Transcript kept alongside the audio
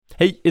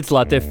Hey, it's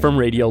Latif from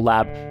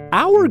Radiolab.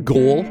 Our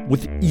goal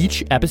with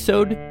each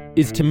episode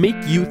is to make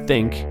you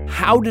think,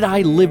 how did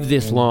I live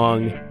this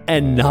long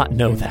and not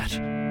know that?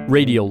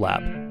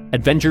 Radiolab,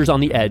 adventures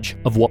on the edge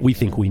of what we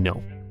think we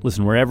know.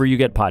 Listen wherever you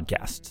get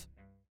podcasts.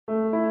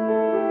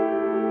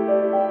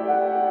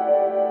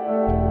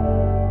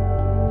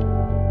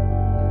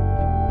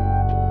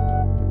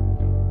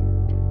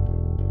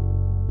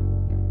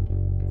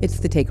 It's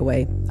The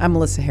Takeaway. I'm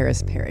Melissa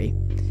Harris Perry.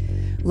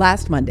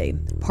 Last Monday,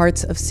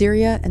 parts of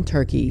Syria and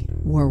Turkey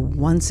were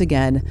once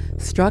again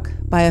struck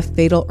by a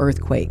fatal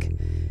earthquake,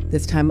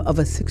 this time of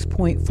a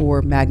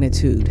 6.4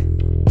 magnitude.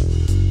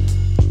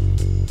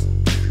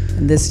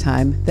 And this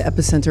time, the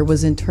epicenter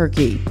was in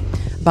Turkey,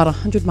 about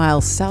 100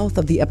 miles south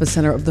of the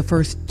epicenter of the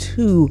first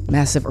two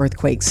massive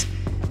earthquakes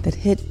that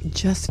hit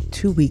just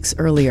 2 weeks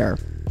earlier.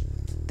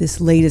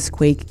 This latest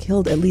quake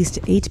killed at least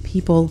 8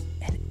 people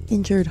and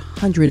injured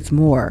hundreds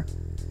more.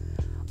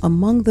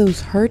 Among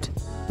those hurt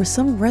were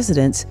some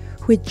residents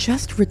who had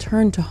just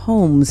returned to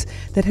homes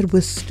that had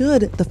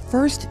withstood the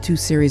first two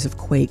series of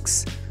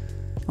quakes,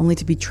 only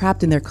to be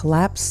trapped in their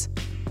collapse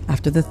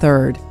after the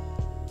third.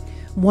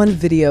 One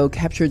video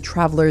captured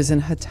travelers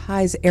in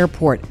Hatay's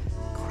airport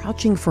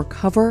crouching for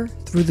cover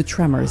through the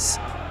tremors.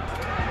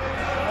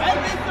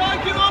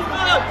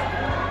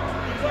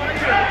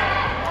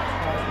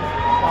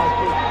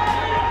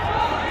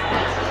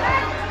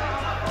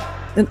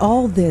 And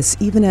all this,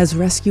 even as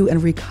rescue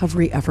and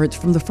recovery efforts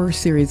from the first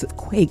series of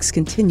quakes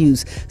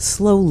continues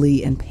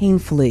slowly and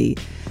painfully.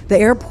 The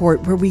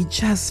airport where we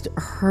just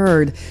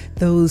heard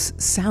those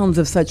sounds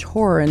of such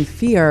horror and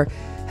fear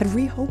had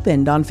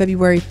reopened on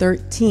February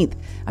 13th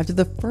after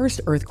the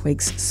first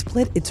earthquakes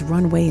split its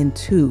runway in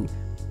two.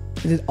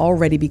 It had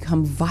already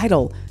become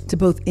vital to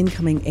both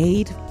incoming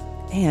aid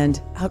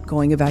and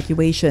outgoing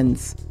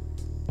evacuations.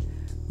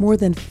 More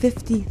than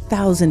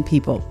 50,000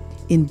 people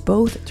in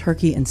both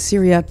Turkey and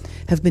Syria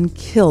have been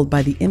killed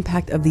by the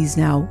impact of these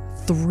now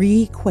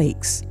 3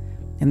 quakes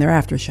and their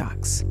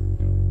aftershocks.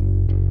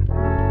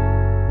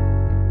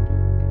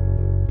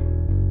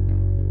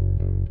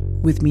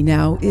 With me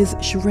now is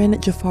Shirin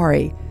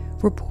Jafari,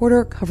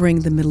 reporter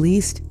covering the Middle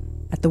East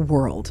at The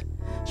World.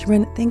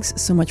 Shirin, thanks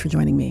so much for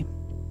joining me.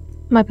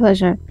 My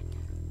pleasure.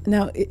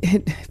 Now,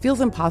 it feels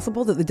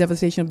impossible that the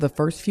devastation of the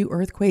first few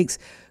earthquakes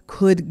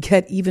could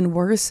get even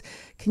worse.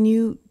 Can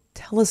you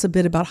tell us a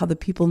bit about how the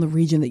people in the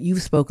region that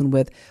you've spoken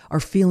with are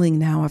feeling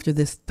now after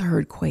this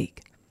third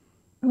quake?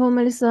 Well,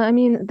 Melissa, I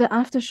mean, the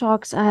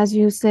aftershocks, as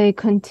you say,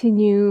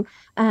 continue,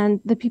 and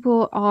the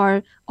people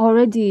are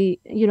already,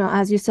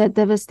 as you said,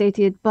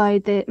 devastated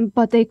but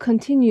they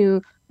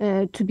continue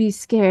to be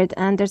scared,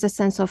 and there's a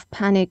sense of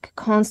panic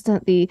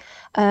constantly.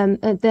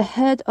 The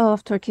head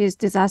of Turkey's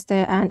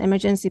Disaster and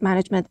Emergency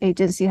Management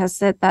Agency has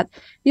said that,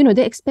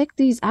 they expect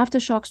these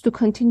aftershocks to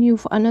continue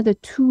for another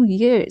 2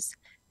 years.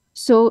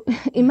 So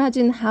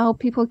imagine how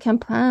people can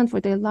plan for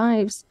their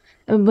lives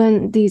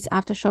when these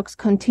aftershocks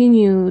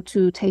continue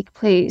to take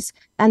place.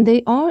 And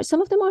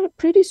some of them are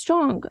pretty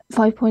strong,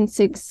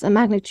 5.6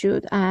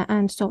 magnitude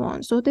and so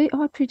on. So they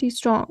are pretty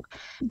strong.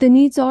 The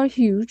needs are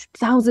huge.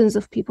 Thousands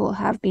of people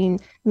have been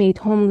made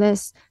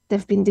homeless.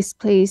 They've been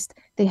displaced.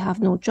 They have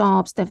no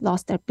jobs. They've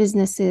lost their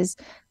businesses.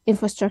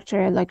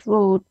 Infrastructure like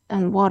road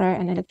and water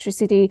and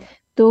electricity,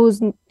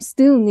 those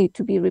still need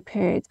to be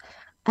repaired.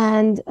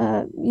 And,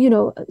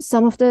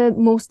 some of the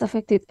most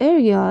affected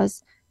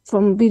areas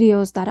from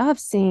videos that I've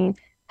seen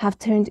have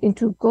turned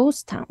into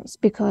ghost towns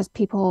because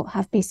people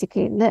have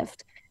basically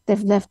left.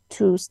 They've left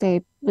to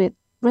stay with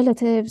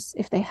relatives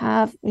if they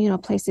have,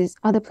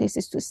 other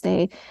places to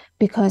stay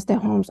because their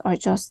homes are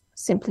just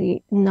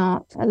simply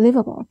not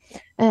livable.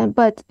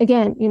 But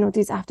again,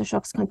 these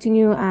aftershocks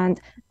continue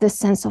and the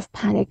sense of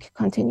panic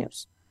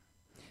continues.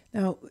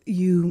 Now,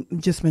 you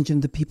just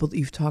mentioned the people that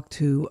you've talked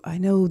to. I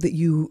know that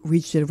you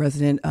reached a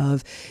resident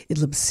of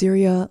Idlib,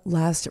 Syria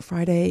last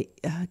Friday.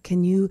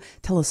 Can you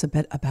tell us a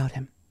bit about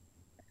him?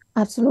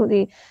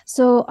 Absolutely.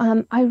 So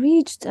I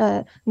reached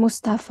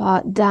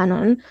Mustafa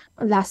Danon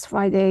last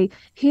Friday.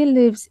 He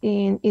lives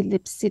in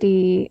Idlib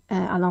city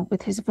along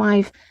with his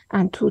wife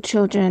and 2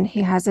 children.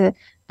 He has an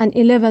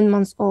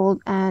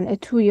 11-month-old and a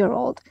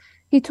 2-year-old.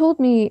 He told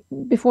me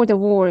before the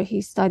war,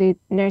 he studied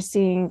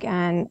nursing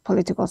and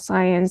political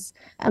science.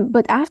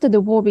 But after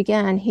the war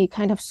began, he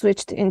kind of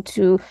switched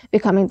into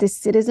becoming this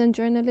citizen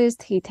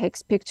journalist. He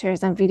takes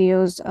pictures and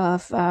videos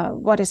of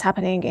what is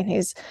happening in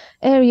his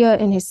area,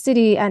 in his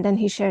city, and then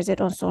he shares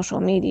it on social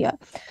media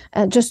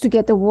just to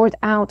get the word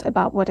out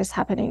about what is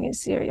happening in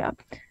Syria.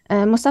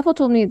 Mustafa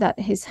told me that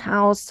his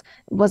house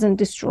wasn't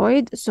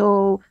destroyed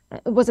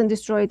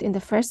in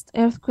the first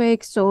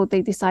earthquake, so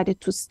they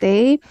decided to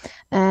stay.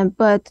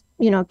 But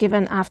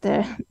given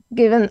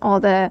all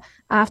the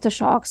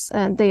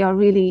aftershocks, they are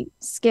really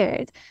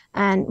scared.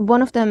 And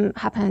one of them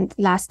happened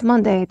last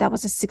Monday. That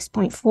was a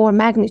 6.4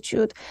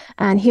 magnitude.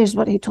 And here's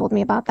what he told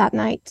me about that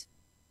night.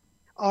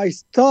 I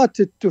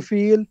started to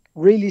feel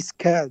really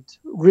scared,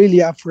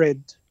 really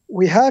afraid.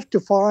 We have to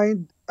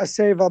find a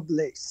safer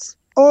place.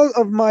 All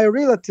of my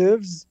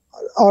relatives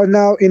are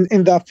now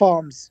in their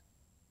farms.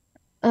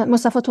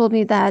 Mustafa told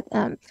me that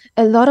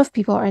a lot of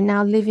people are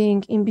now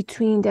living in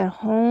between their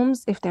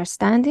homes if they're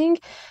standing,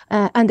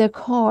 and their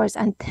cars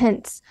and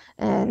tents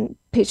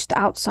pitched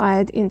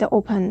outside in the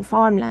open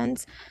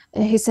farmlands.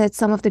 He said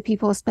some of the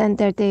people spend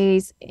their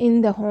days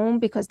in the home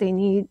because they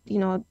need,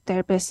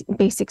 their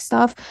basic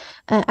stuff,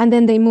 and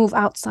then they move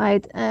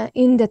outside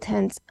in the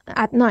tents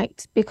at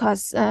night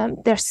because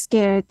they're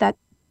scared that,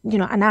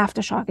 an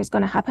aftershock is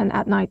going to happen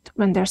at night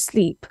when they're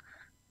asleep.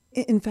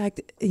 In fact,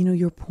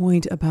 your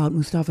point about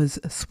Mustafa's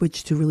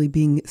switch to really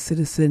being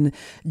citizen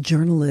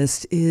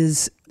journalist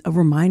is a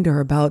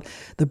reminder about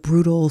the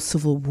brutal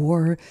civil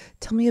war.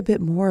 Tell me a bit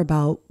more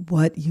about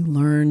what you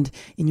learned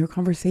in your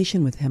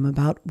conversation with him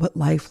about what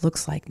life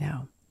looks like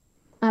now.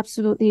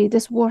 Absolutely.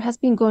 This war has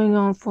been going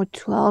on for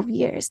 12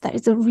 years. That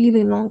is a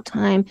really long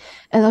time.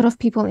 A lot of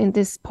people in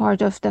this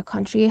part of the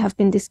country have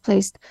been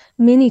displaced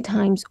many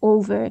times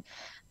over.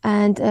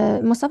 And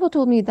Mustafa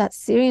told me that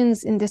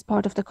Syrians in this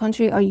part of the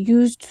country are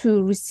used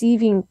to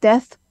receiving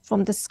death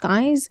from the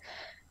skies.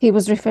 He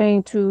was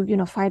referring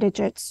to, fighter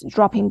jets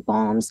dropping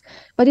bombs.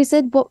 But he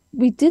said what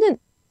we didn't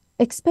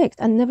expect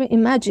and never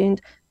imagined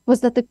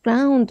was that the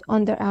ground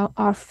under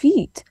our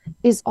feet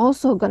is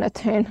also going to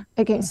turn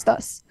against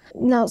us.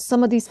 Now,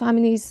 some of these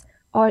families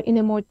are in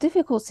a more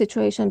difficult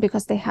situation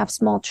because they have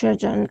small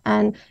children,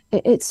 and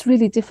it's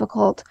really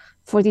difficult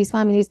for these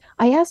families.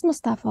 I asked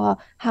Mustafa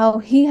how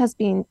he has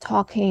been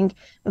talking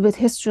with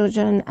his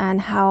children and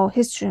how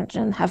his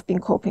children have been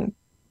coping.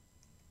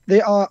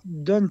 They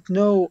don't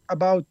know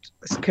about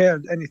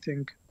scared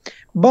anything,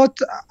 but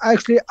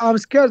actually I'm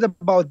scared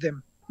about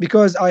them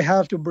because I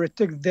have to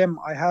protect them.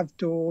 I have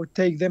to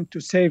take them to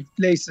safe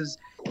places.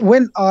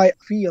 When I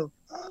feel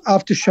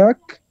aftershock,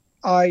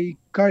 I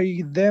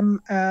carry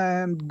them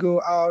and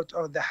go out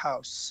of the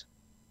house.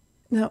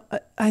 Now,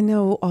 I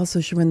know also,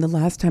 Shirin, the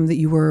last time that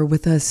you were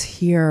with us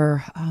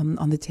here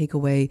on The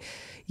Takeaway,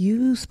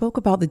 you spoke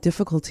about the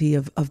difficulty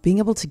of being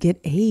able to get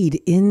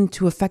aid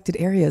into affected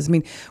areas. I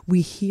mean,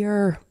 we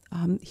hear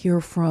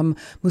from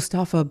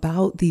Mustafa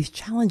about these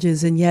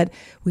challenges, and yet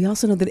we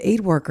also know that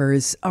aid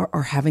workers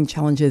are having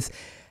challenges.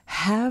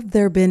 Have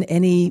there been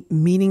any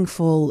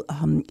meaningful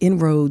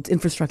inroads,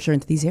 infrastructure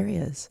into these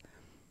areas?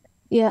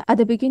 Yeah, at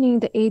the beginning,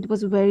 the aid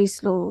was very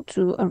slow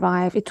to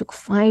arrive. It took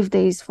 5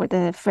 days for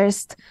the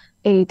first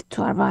aid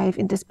to arrive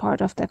in this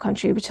part of the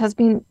country, which has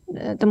been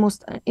the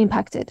most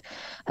impacted.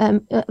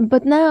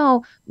 But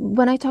now,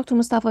 when I talked to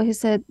Mustafa, he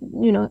said,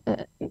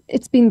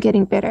 it's been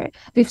getting better.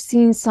 We've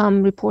seen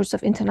some reports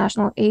of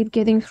international aid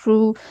getting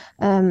through.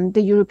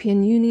 The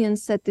European Union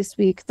said this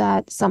week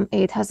that some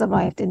aid has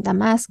arrived in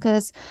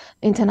Damascus.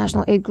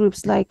 International aid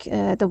groups like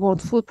the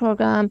World Food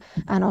Programme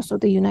and also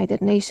the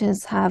United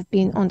Nations have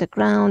been on the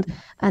ground,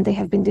 and they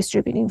have been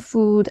distributing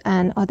food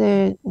and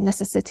other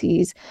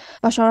necessities.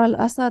 Bashar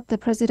al-Assad, the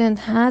president,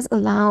 has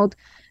allowed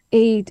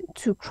aid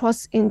to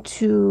cross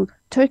into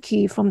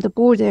Turkey from the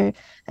border.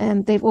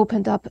 They've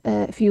opened up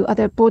a few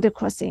other border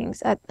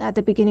crossings. At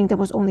the beginning, there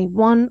was only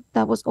one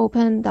that was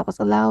open, that was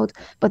allowed,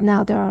 but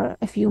now there are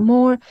a few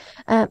more.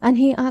 And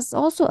he has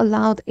also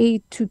allowed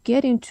aid to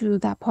get into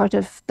that part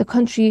of the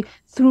country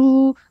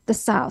through the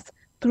south,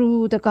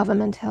 through the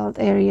government-held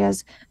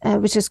areas,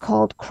 which is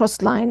called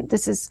cross line.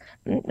 This is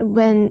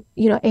when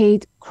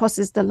aid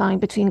crosses the line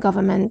between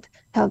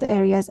government-held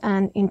areas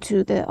and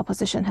into the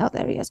opposition-held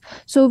areas.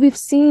 So we've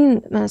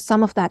seen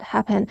some of that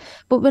happen.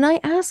 But when I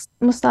asked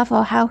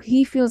Mustafa how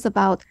he feels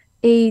about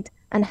aid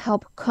and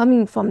help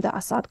coming from the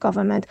Assad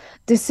government,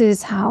 this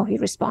is how he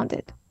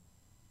responded.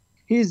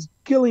 He's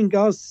killing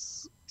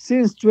us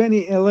since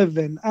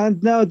 2011,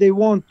 and now they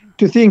want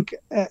to think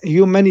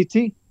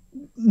humanity.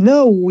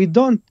 No, we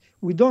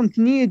don't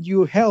need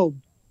your help,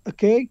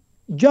 okay?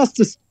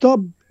 Just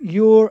stop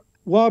your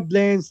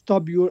warplanes,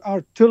 stop your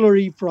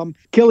artillery from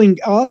killing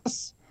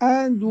us,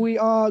 and we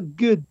are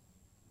good.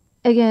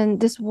 Again,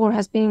 this war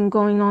has been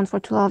going on for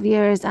 12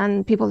 years,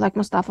 and people like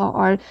Mustafa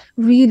are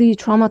really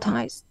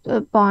traumatized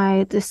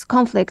by this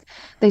conflict.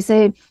 They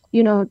say,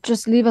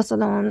 just leave us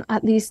alone.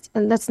 At least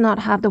let's not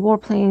have the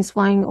warplanes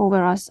flying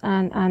over us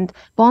and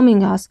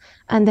bombing us,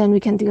 and then we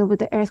can deal with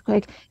the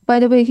earthquake. By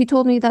the way, he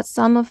told me that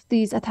some of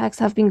these attacks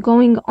have been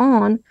going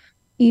on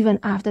even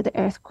after the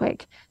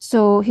earthquake.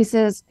 So he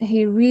says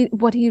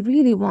what he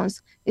really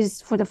wants is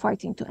for the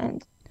fighting to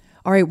end.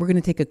 All right, we're going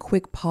to take a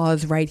quick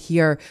pause right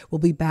here. We'll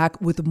be back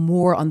with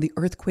more on the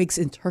earthquakes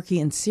in Turkey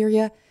and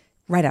Syria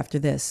right after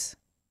this.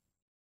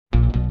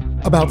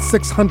 About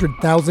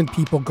 600,000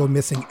 people go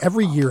missing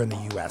every year in the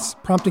U.S.,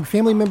 prompting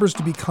family members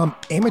to become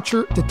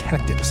amateur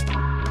detectives.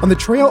 On the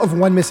trail of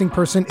one missing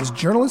person is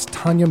journalist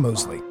Tanya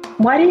Mosley.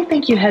 Why do you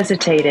think you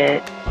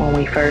hesitated when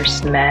we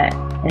first met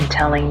in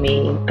telling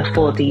me the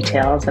full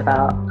details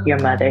about your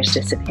mother's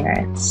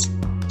disappearance?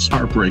 It's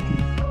heartbreaking.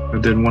 I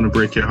didn't want to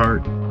break your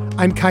heart.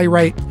 I'm Kai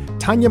Wright.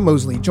 Tanya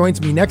Mosley joins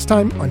me next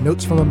time on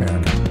Notes from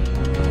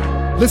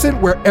America.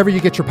 Listen wherever you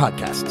get your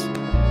podcasts.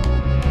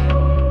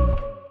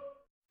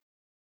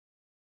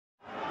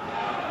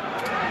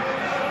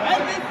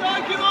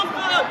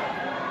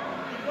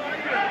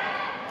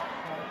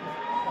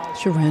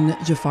 Shirin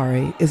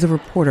Jafari is a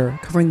reporter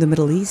covering the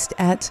Middle East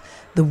at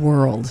The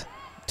World.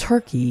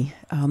 Turkey,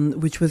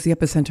 which was the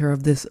epicenter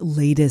of this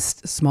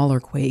latest smaller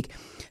quake,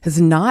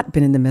 has not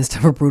been in the midst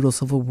of a brutal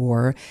civil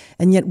war,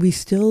 and yet we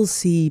still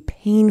see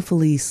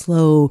painfully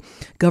slow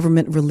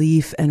government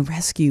relief and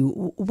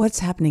rescue. What's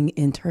happening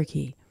in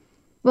Turkey?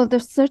 Well,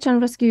 the search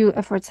and rescue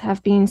efforts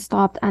have been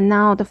stopped, and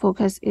now the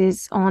focus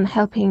is on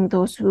helping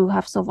those who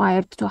have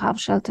survived to have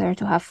shelter,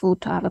 to have food,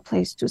 to have a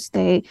place to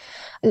stay.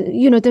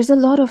 There's a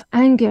lot of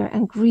anger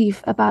and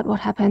grief about what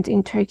happened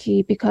in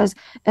Turkey because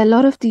a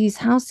lot of these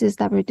houses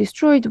that were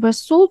destroyed were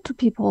sold to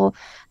people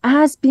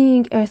as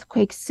being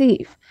earthquake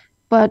safe.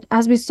 But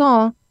as we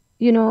saw,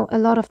 a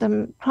lot of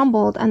them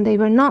crumbled and they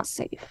were not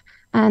safe.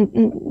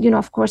 And,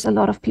 of course, a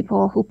lot of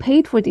people who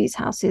paid for these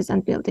houses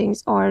and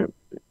buildings are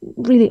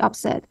really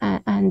upset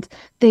and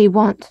they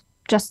want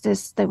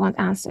justice, they want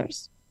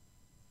answers.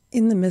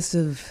 In the midst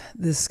of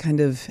this kind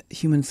of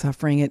human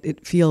suffering,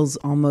 it feels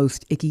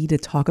almost icky to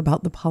talk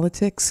about the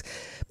politics,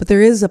 but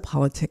there is a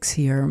politics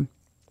here.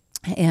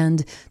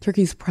 And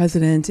Turkey's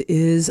president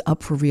is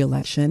up for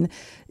re-election.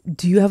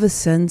 Do you have a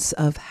sense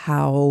of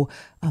how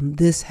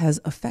this has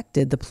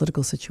affected the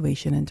political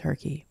situation in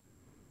Turkey?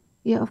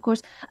 Yeah, of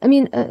course. I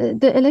mean,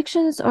 the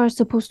elections are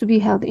supposed to be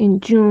held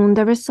in June.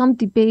 There were some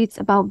debates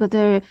about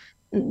whether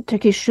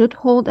Turkey should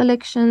hold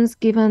elections,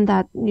 given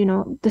that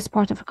this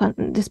part of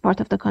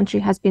the country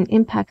has been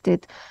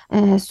impacted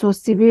so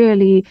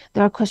severely.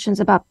 There are questions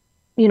about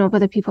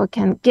whether people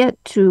can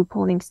get to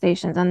polling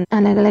stations and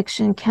an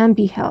election can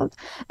be held.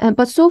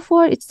 But so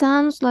far, it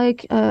sounds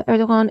like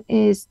Erdogan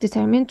is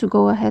determined to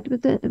go ahead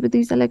with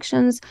these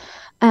elections.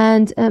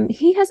 And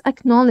he has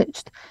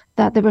acknowledged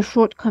that there were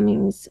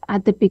shortcomings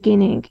at the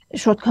beginning,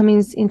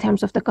 shortcomings in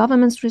terms of the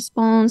government's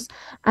response.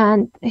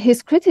 And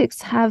his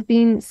critics have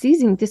been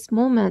seizing this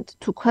moment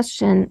to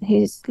question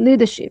his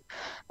leadership.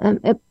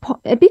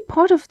 A big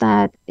part of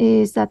that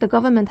is that the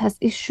government has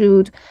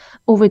issued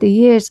over the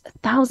years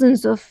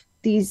thousands of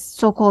these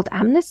so-called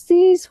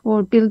amnesties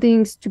for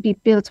buildings to be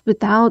built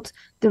without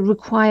the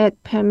required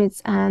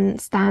permits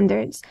and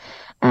standards.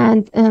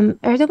 And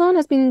Erdogan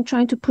has been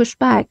trying to push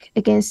back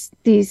against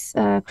these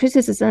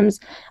criticisms,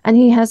 and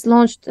he has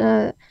launched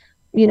a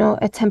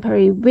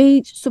temporary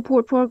wage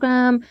support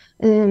program.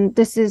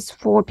 This is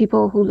for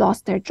people who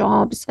lost their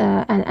jobs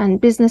and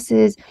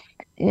businesses.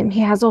 He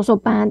has also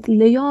banned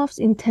layoffs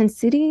in 10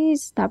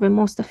 cities that were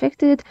most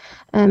affected.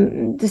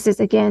 This is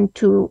again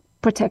to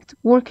protect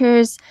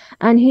workers,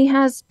 and he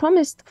has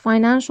promised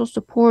financial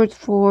support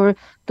for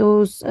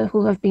those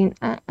who have been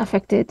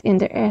affected in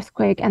the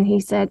earthquake. And he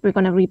said, we're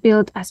going to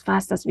rebuild as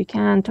fast as we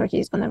can. Turkey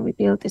is going to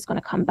rebuild, it's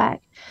going to come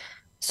back.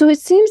 So it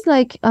seems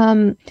like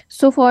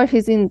so far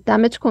he's in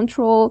damage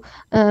control.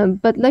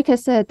 But like I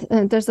said,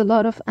 there's a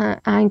lot of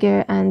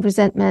anger and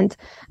resentment.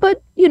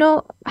 But,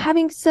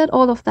 having said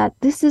all of that,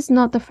 this is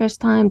not the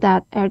first time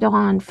that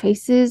Erdogan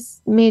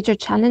faces major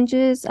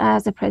challenges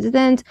as a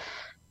president.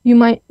 You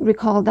might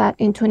recall that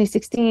in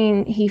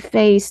 2016, he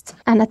faced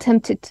an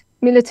attempted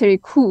military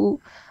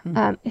coup.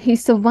 He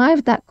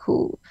survived that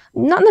coup,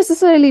 not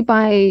necessarily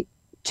by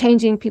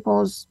changing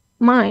people's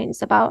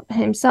minds about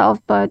himself,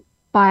 but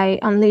by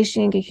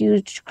unleashing a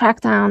huge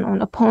crackdown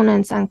on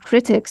opponents and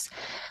critics.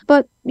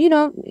 But,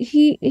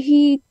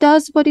 he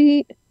does what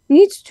he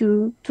needs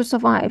to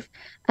survive.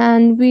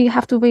 And we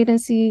have to wait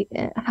and see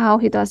how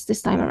he does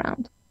this time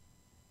around.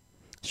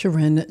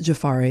 Shirin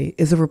Jafari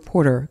is a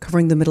reporter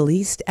covering the Middle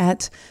East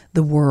at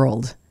The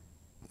World.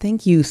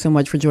 Thank you so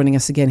much for joining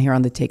us again here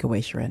on The Takeaway,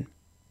 Shirin.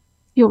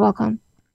 You're welcome.